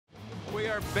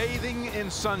are bathing in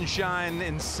sunshine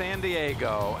in San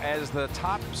Diego as the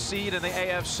top seed in the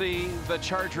AFC. The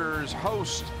Chargers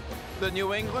host the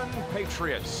New England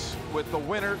Patriots with the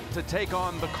winner to take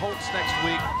on the Colts next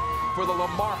week for the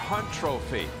Lamar Hunt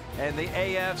Trophy and the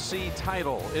AFC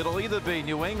title. It'll either be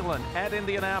New England at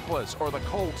Indianapolis or the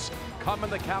Colts coming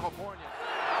to California.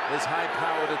 This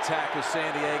high-powered attack of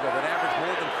San Diego that averaged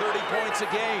more than 30 points a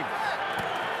game.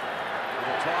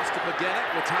 Toss to begin it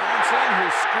with Tomlinson, who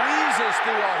squeezes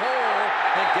through a hole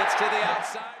and gets to the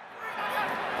outside.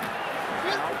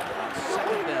 Now,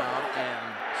 7 down and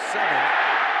 7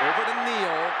 over to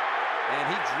Neal, and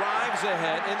he drives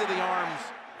ahead into the arms.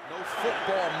 No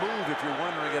football move if you're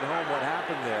wondering at home what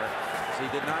happened there, as he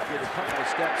did not get a couple of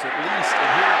steps at least. And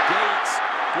here Gates,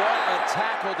 what a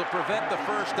tackle to prevent the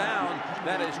first down.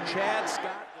 That is Chad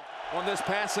Scott on this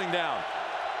passing down.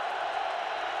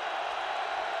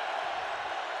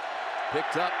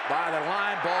 Picked up by the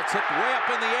line, ball tipped way up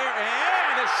in the air,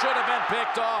 and it should have been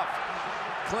picked off.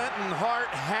 Clinton Hart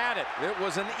had it. It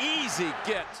was an easy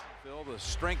get. Phil, the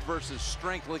strength versus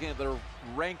strength, looking at their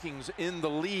rankings in the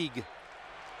league,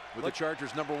 with the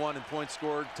Chargers #1 in points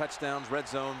scored, touchdowns, red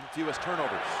zone, fewest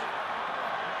turnovers.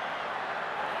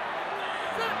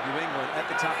 New England at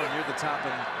the top or near the top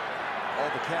in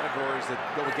all the categories that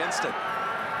go against it.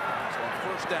 So on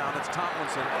first down, it's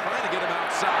Tomlinson trying to get him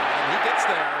outside, and he gets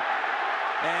there.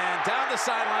 And down the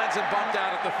sidelines and bumped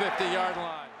out at the 50-yard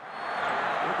line.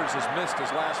 Rivers has missed his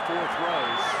last 4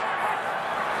 throws.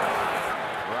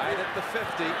 Right at the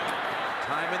 50.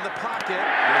 Time in the pocket.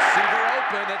 Receiver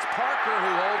open. It's Parker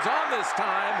who holds on this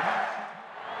time.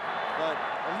 But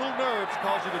a little nerves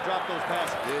cause you to drop those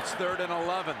passes. It's 3rd and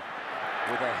 11.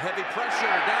 With a heavy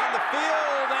pressure down the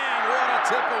field. And what a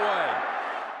tip away.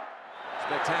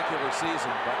 Spectacular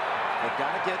season, but they've got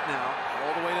to get now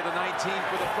all the way to the 19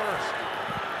 for the first.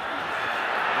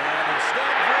 And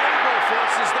instead, Vrabel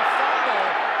forces the fumble,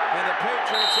 and the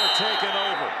Patriots are taken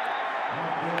over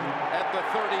at the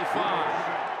 35.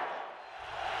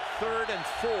 3rd and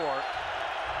 4.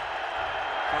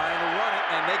 Trying to run it,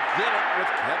 and they get it with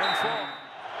Kevin Fulton.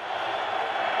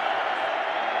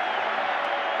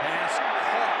 Pass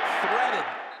caught, threaded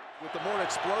with the more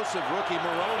explosive rookie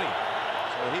Maroney.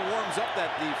 So he warms up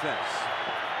that defense.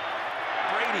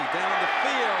 Brady down the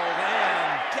field, and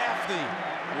Gaffney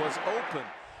was open.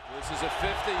 This is a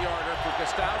 50-yarder for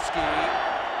Gostowski,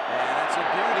 and that's a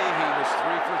beauty. He was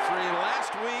 3 for 3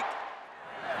 last week.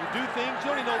 You do things,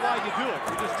 you don't even know why you do it.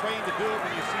 You're just trained to do it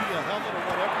when you see a helmet or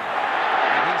whatever.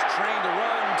 And he's trained to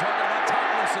run. Talking about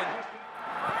Tomlinson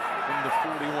from the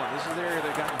 41. This is the area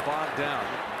they've gotten bogged down.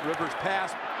 Rivers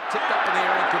pass, tipped up in the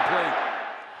air, incomplete.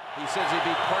 He says he'd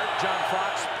be part John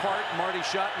Fox, part Marty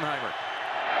Schottenheimer.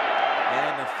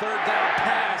 And the 3rd down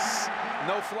pass,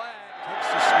 no flag.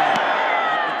 Takes the snap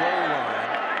at the goal line.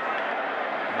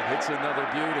 And hits another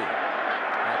beauty.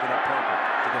 Backing up Parker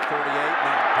to the 38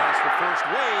 now. Past the first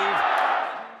wave.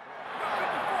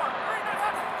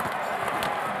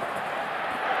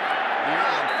 Here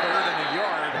on 3rd and a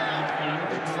yard.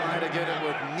 They try to get it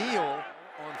with Neal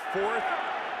on 4th.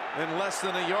 In less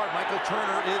than a yard. Michael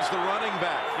Turner is the running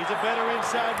back. He's a better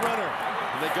inside runner.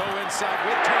 And they go inside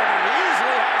with Turner. He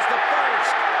easily has the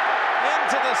first.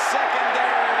 Into the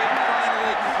secondary.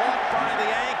 Finally caught by the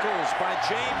ankles by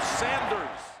James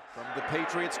Sanders from the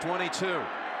Patriots 22.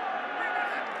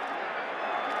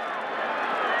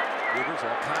 Rivers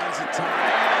all kinds of time.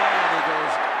 And he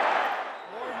goes.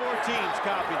 More and more teams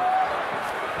copying it.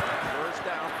 First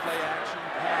down, play action,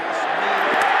 pass.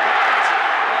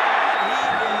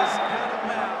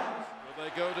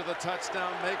 Go to the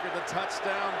touchdown maker, the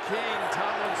touchdown king,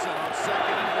 Tomlinson on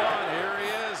 2nd and 1. Here he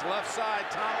is, left side,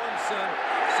 Tomlinson.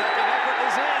 Second effort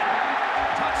is in.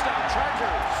 Touchdown,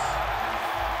 Chargers.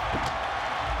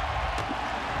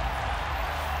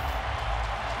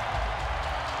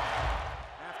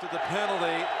 After the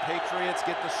penalty, Patriots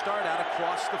get the start out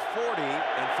across the 40.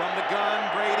 And from the gun,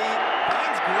 Brady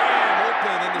finds Graham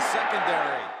open in the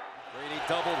secondary. Brady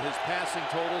doubled his passing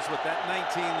totals with that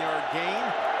 19-yard gain.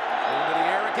 Into the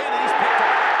air again, and he's picked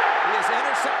up. He is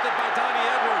intercepted by Donnie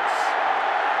Edwards,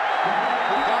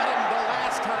 who got him the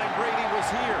last time Brady was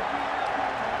here.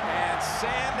 And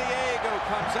San Diego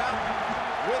comes out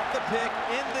with the pick,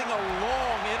 ending a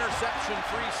long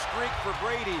interception-free streak for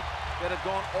Brady that had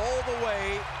gone all the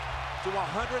way to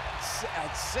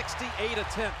 168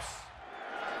 attempts.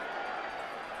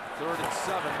 3rd and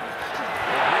 7.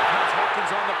 And here comes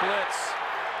Hawkins on the blitz.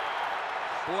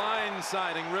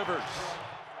 Blindsiding Rivers.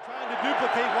 Trying to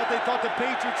duplicate what they thought the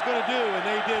Patriots were going to do, and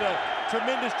they did a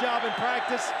tremendous job in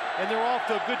practice, and they're off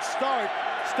to a good start,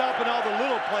 stopping all the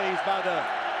little plays by the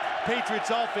Patriots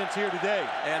offense here today.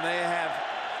 And they have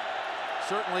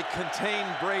certainly contained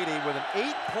Brady with an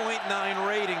 8.9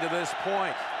 rating to this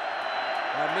point.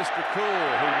 Mr. Cool,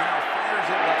 who now fires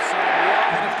it left side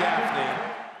wide of Gaffney.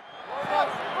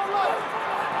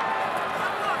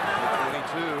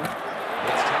 22.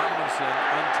 It's Tomlinson,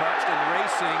 untouched and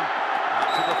racing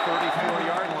out to the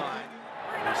 34-yard line.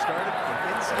 He started an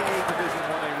NCAA Division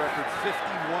I record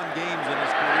 51 games in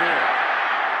his career.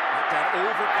 That got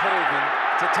over Colvin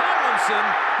to Tomlinson,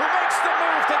 who makes the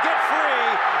move to get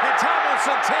free, and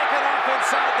Tomlinson taken off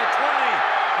inside the 20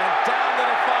 and down to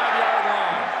the 5-yard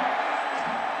line.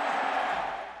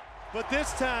 But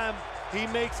this time, he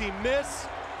makes him miss.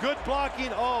 Good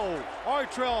blocking. Oh,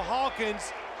 Artrell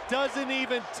Hawkins doesn't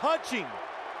even touch him.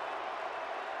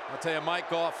 I'll tell you, Mike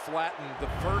Goff flattened the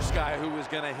first guy who was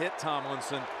going to hit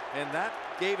Tomlinson, and that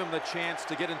gave him the chance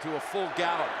to get into a full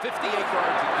gallop. 58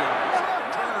 yards of gains.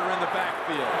 Turner in the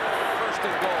backfield. First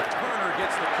and goal. Turner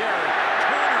gets the carry.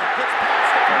 Turner gets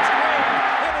past the first wave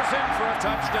and is in for a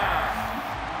touchdown.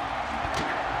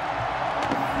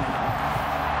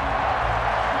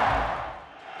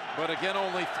 But again,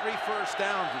 only 3 first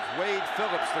downs as Wade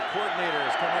Phillips, the coordinator,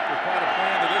 has come up with quite a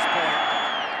plan to this point.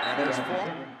 And there's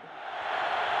 4.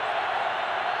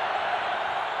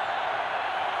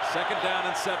 Second down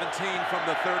and 17 from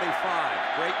the 35.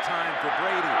 Great time for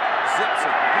Brady. Zips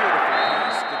it. Beautiful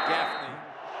pass to Gaffney.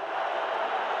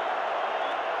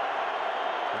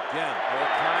 Again, all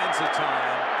kinds of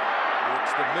time.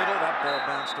 Works the middle. That ball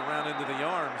bounced around into the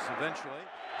arms eventually.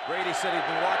 Brady said he'd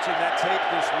been watching that tape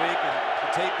this week, and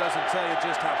the tape doesn't tell you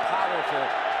just how powerful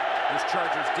this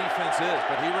Chargers defense is,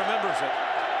 but he remembers it.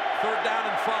 Third down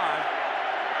and 5.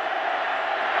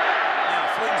 Now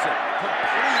flings it.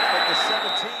 Complete at the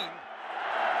 17.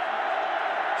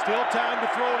 Still time to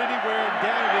throw it anywhere and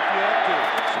down it if you have to.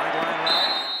 Sideline route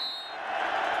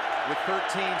with 13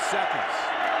 seconds.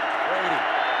 Brady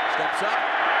steps up,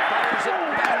 fires it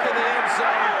back in the end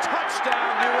zone. Touchdown,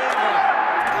 New England.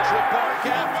 Jabbar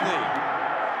Gaffney.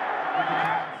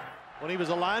 When he was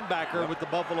a linebacker with the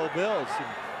Buffalo Bills.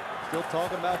 Still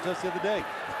talking about just the other day.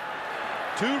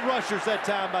 2 rushers that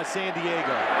time by San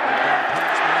Diego.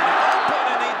 Open,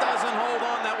 and he doesn't hold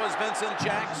on. That was Vincent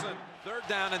Jackson. Third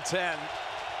down and 10.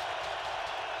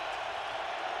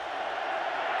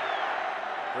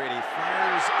 Brady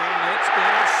fires, and it's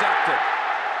intercepted.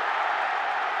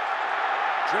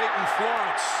 Drayton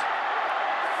Florence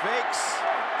fakes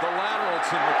the lateral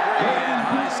to McCray, and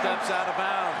high steps out of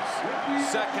bounds.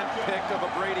 Second pick of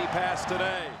a Brady pass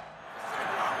today.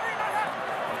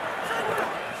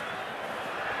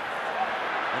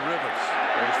 And Rivers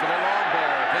goes for the long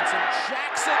ball. Vincent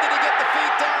Jackson, did he get the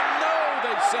feet down? No,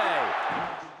 they say.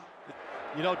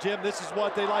 You know, Jim, this is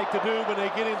what they like to do when they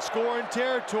get in scoring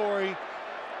territory.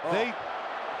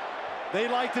 They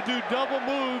like to do double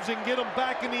moves and get them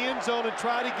back in the end zone and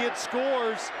try to get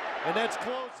scores, and that's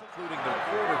close. Including their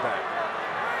quarterback,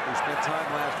 who spent time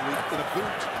last week in a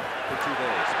boot for 2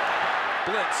 days.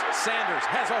 Blitz, Sanders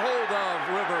has a hold of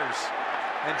Rivers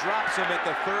and drops him at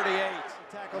the 38.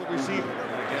 Tackle the receiver.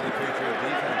 And again, the Patriot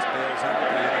defense bails out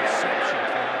the interception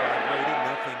thrown by Brady.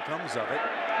 Nothing comes of it.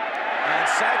 And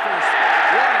Cyphers,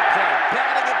 what a play.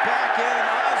 Batting it back in,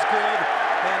 Osgood,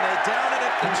 and they down it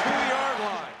at the 2-yard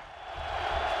line.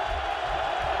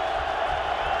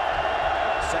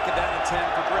 Second down and 10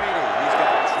 for Brady. He's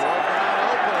got Troy Brown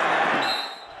open.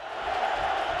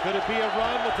 Could it be a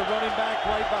run with the running back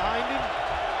right behind him?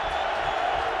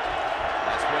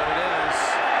 That's what it is.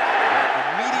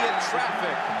 Immediate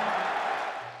traffic.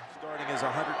 Starting his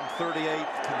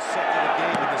 138th consecutive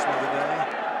game in this one today.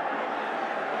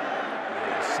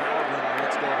 Sullivan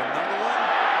lets go of another one.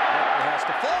 Parker has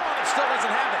to fall on it, still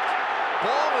doesn't have it.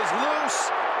 Ball is loose.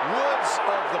 Woods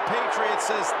of the Patriots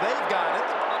says they've got it.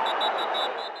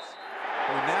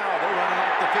 And now they're running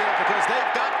off the field because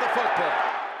they've got the football.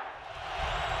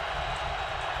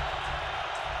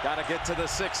 Got to get to the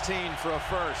 16 for a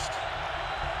first.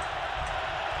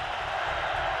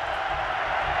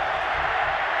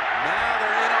 Now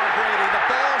they're in on Brady. The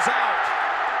ball's out.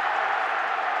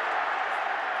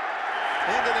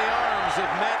 Into the arms of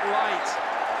Matt Light.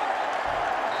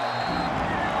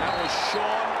 That was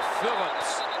Sean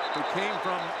Phillips, who came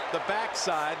from the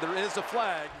backside. There is a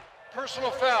flag.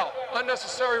 Personal foul,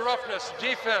 unnecessary roughness,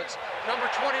 defense, number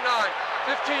 29,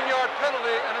 15-yard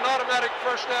penalty, and an automatic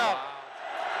first down.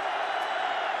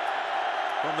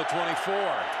 From the 24.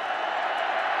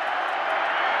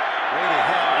 Brady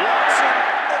had Watson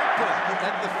open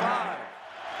at the 5.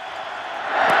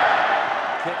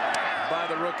 Kicked by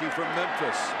the rookie from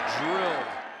Memphis, drilled.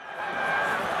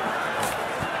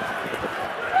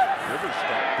 Rivers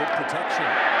got good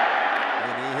protection.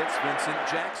 And he hits Vincent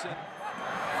Jackson.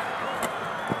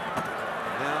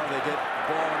 Now they get the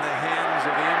ball in the hands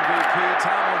of the MVP,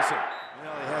 Tomlinson.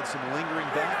 Well, he had some lingering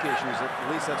back issues. At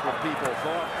least that's what people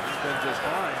thought. He's been just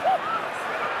fine.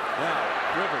 Now,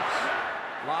 Rivers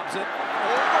lobs it.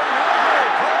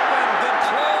 Colvin then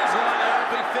clothesline.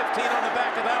 That'll be 15 on the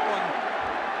back of that one.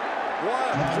 What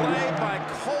a play by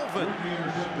Colvin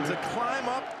to climb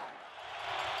up.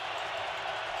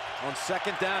 On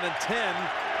 2nd down and 10,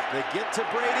 they get to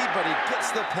Brady, but he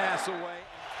gets the pass away.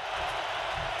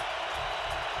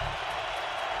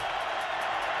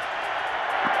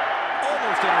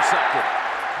 Almost intercepted.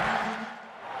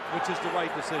 Which is the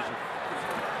right decision.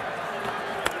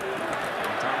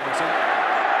 Tomlinson.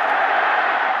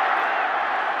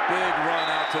 Big run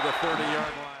out to the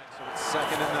 30-yard line, so it's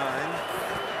 2nd and 9.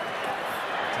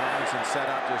 Tomlinson set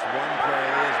out just one play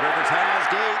as Rivers has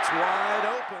Gates wide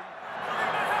open.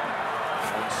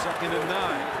 On 2nd and 9.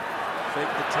 Fake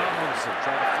to Tomlinson.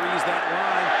 Try to freeze that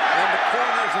line. And the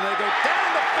corners, and they go down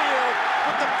the field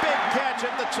with the big catch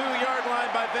at the 2-yard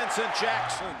line by Vincent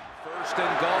Jackson. 1st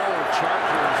and goal.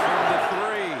 Chargers from the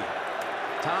 3.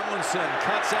 Tomlinson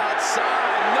cuts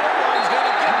outside. No one's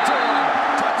going to get to him.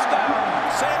 Touchdown,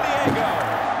 San Diego.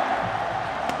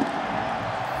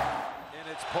 And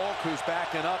it's Polk who's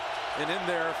backing up and in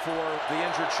there for the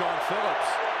injured Sean Phillips.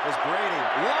 As Brady,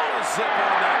 a lot of zip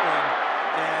on that one.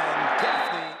 And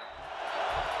Gaffney.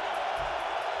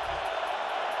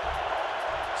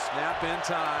 Snap in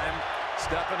time.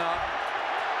 Stepping up.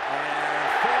 And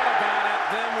thought about it.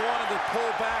 Then wanted to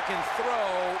pull back and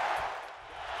throw.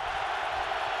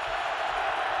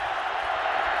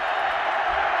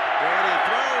 Brady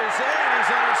throws in.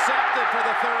 He's intercepted for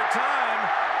the 3rd time.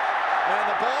 And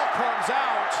the ball comes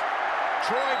out.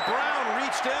 Troy Brown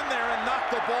reached in there and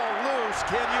knocked the ball loose.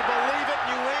 Can you believe it?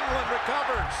 New England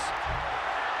recovers.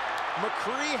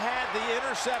 McCree had the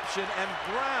interception, and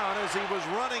Brown, as he was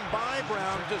running by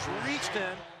Brown, just reached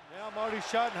in. Now Marty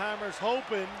Schottenheimer's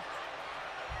hoping.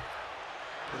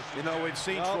 You know, we've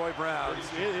seen Troy Brown.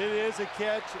 It is a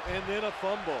catch and then a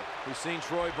fumble. We've seen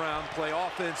Troy Brown play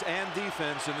offense and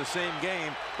defense in the same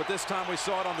game, but this time we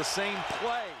saw it on the same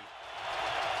play.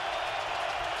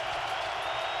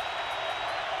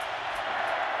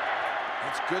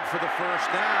 That's good for the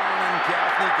 1st down, and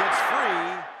Gaffney gets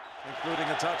free, including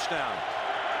a touchdown.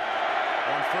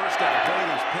 On 1st down,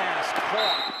 Brady's pass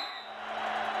caught.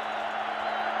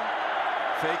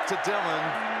 Fake to Dillon.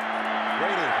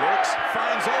 Brady works,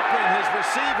 finds open his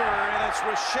receiver, and it's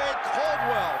Rashae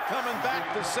Caldwell coming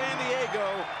back to San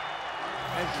Diego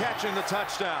and catching the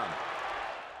touchdown.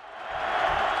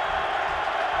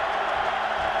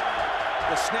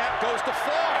 The snap goes to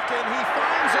Falk, and he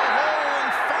finds a hole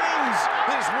and finds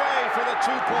his way for the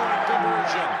 2-point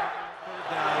conversion. 3rd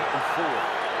down and 4.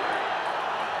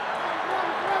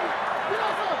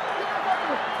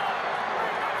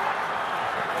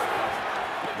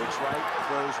 Looks right,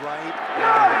 throws right, and the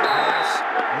pass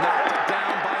knocked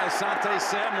down by Asante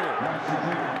Samuel.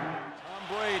 Tom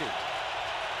Brady.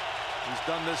 He's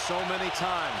done this so many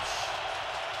times.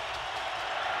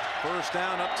 1st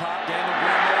down up top, Daniel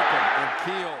Graham open, and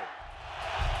Keel.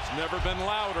 It's never been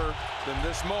louder than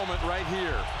this moment right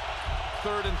here.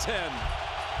 3rd and 10.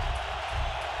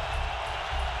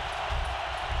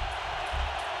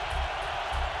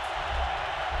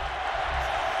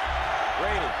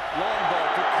 Brady, long ball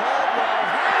to Caldwell,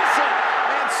 has it,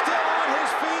 and still on his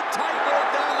feet,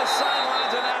 tightrope down the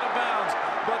sidelines and out of bounds,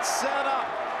 but set up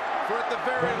for, at the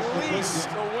very least,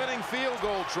 a winning field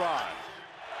goal try.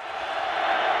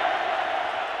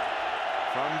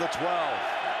 From the 12.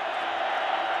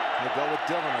 We'll go with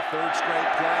Dillon, a 3rd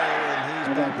straight play, and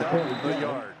he's back up the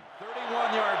yard. 31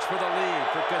 yards for the lead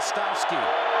for Gostowski.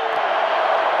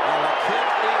 And the kick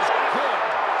is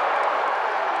good.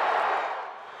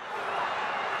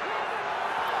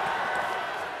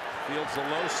 Fields a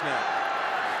low snap.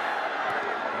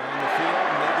 On the field,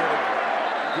 and they get a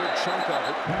good chunk of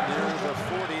it near the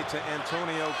 40 to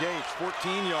Antonio Gates,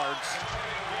 14 yards.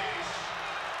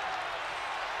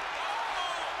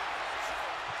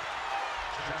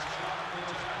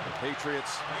 The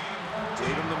Patriots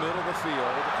gave him the middle of the field,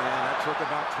 and that took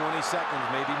about 20 seconds,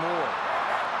 maybe more.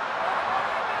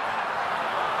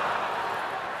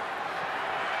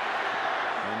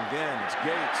 And again, it's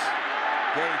Gates.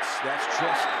 Gates, that's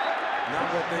just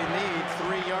not what they need.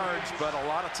 3 yards, but a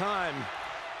lot of time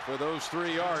for those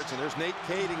 3 yards. And there's Nate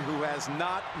Kading, who has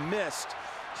not missed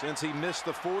since he missed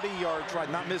the 40-yard try,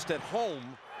 not missed at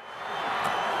home.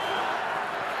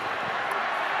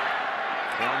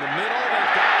 Down the middle,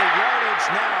 they've got the yardage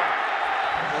now.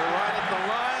 They're right at the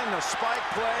line, the spike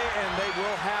play, and they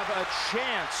will have a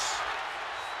chance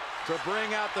to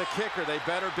bring out the kicker. They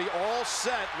better be all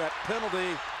set. That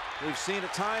penalty we've seen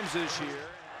at times this year.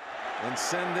 And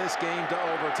send this game to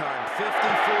overtime. 54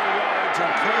 yards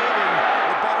and good, and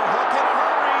it better hook in a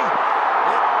hurry.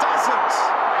 It doesn't.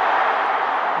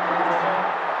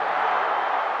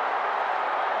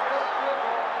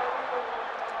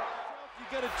 You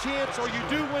get a chance or you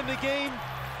do win the game,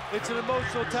 it's an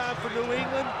emotional time for New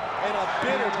England and a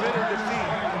bitter, bitter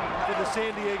defeat for the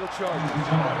San Diego Chargers.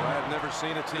 I've never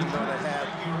seen a team though that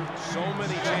had so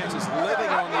many chances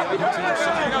living on the other team's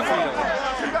side of the field.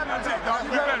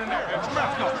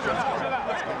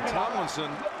 And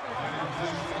Tomlinson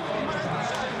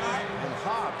and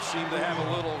Hobbs seem to have a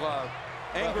little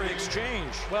angry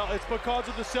exchange. Well, it's because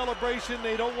of the celebration.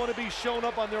 They don't want to be shown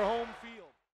up on their home field.